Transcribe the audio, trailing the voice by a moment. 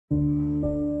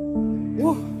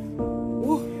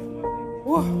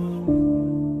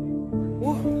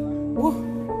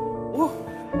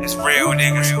Real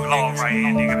niggas belong right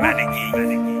here, nigga, about to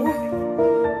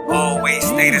get. Always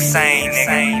stay the same,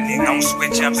 nigga. Don't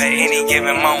switch up at any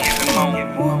given moment.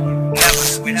 Never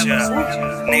switch up.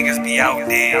 Niggas be out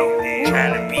there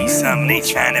trying to be something they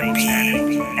trying to be.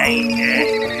 Ain't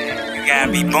that? You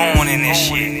gotta be born in this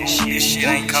shit. This shit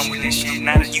ain't come with this shit.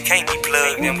 You can't be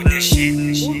plugged in with this shit.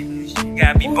 You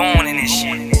gotta be born in this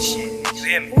shit. You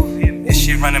hear me? This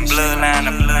shit running bloodline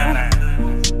to bloodline.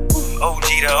 OG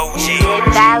to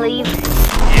OG. Valley.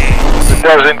 Yeah.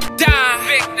 Doesn't die.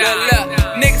 Look,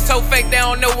 niggas so fake they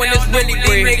don't know when it's really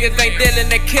real. These niggas ain't dealing,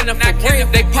 they killing for real.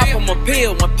 They pop them a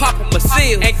pill, when pop them a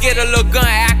seal, and get a little gun,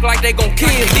 act like they gon' kill.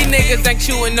 These niggas ain't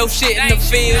chewing no shit in the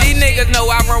field. These niggas know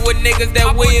I run with niggas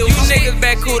that will. You niggas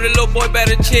back cool, the little boy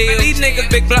better chill. These niggas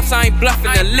big bluffs, I ain't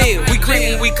bluffing the live. We creep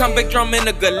when we come, big drum in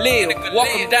the galil. Walk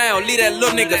them down, leave that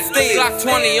little nigga still. Glock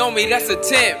 20 on me, that's a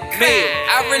 10 mil.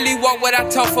 I really walk what I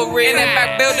talk for real. In that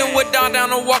back building with down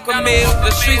on Walker Mill. The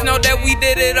streets know that we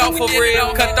did it all for real.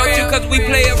 Cutthroat you cause we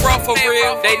play it raw for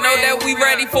real. They know that we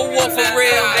ready for war for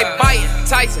real. They biting,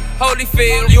 Tyson,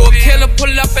 Holyfield. You a killer,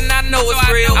 pull up and I know it's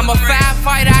real. I'm a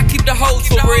firefighter, I keep the hoes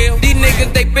for real. These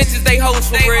niggas, they bitches, they hoes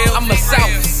for real. I'm a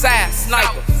Southside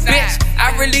sniper, bitch.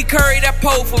 I really curry that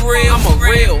pole for real. I'm a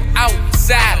real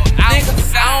outsider, nigga.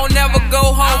 I don't never go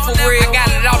home for real. I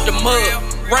got it out the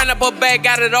mud. Run up a bag,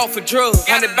 got it off for drugs.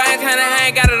 100 bands, 100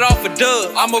 hand, got it off for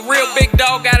dub. I'm a real big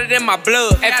dog, got it in my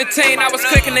blood. At 15, I was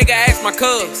clicking, nigga, ask my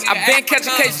cubs. I been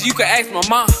catching cases, you can ask my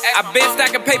mom. I been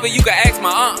stacking paper, you can ask my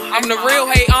aunt. I'm the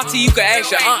real hey auntie, you can ask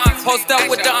your aunt. Post up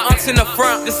with the aunts in the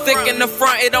front. The stick in the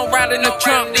front, it don't ride in the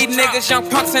trunk. These niggas young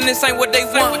punks and this ain't what they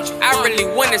want. I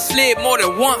really went and slid more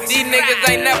than once. These niggas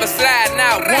ain't never slide,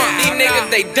 not once. These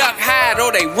niggas, they duck, hide,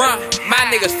 or they run. My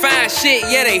niggas find shit,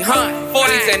 yeah, they hunt.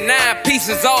 40s and 9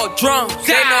 pieces all drunk.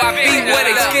 They know I be where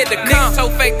they scared to come. Niggas so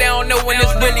fake they don't know when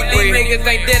it's really real. These niggas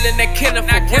ain't dealing, they killing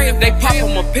for real. They pop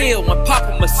them a pill, when pop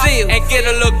them a seal, and get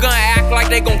a little gun, act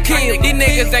like they gon' kill. These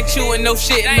niggas ain't chewing no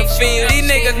shit in the field. These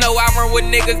niggas know I run with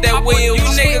niggas that will. You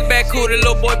niggas back cool, the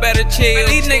little boy better chill.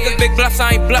 These niggas big bluffs,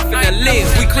 I ain't bluffing the live.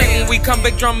 We creep when we come,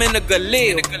 big drum in the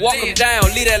galil. Walk them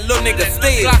down, leave that little nigga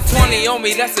still. Glock 20 on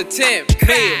me, that's a 10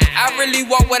 mil. I really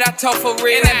walk what I talk for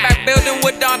real. In that back building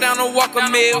with down on Walker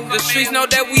Mill. The streets know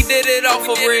that we did it all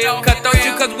for real. Cutthroat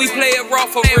you cause we play it raw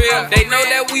for real. They know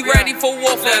that we ready for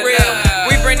war for real.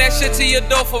 We bring that shit to your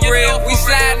door for real. We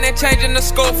sliding and changing the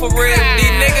score for real.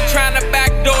 These niggas trying to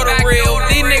backdoor the real.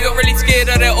 These niggas really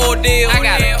scared of that ordeal. I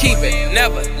gotta keep it,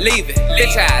 never leave it.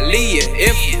 Bitch, I leave you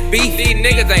if you beef. These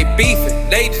niggas ain't beefing,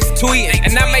 they just tweeting.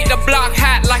 And I make the block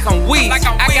hot like I'm weed. I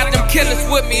got them killers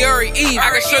with me every eve.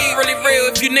 I can show you really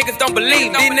real if you niggas don't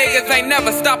believe. These niggas ain't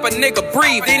never stop a nigga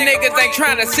breathe. These niggas ain't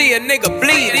trying to see a nigga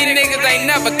bleed. These niggas ain't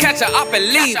never catch a up and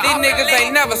leave. These niggas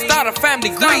ain't never start a family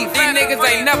grief. These niggas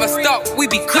ain't never stalk, we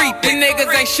be creep. These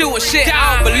niggas ain't shooting shit,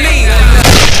 I don't believe.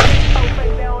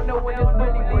 They don't know when it's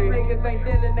really real. Niggas ain't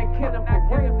dealing, they killing for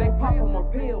real. They pop them a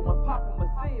pill, when pop them a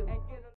seal.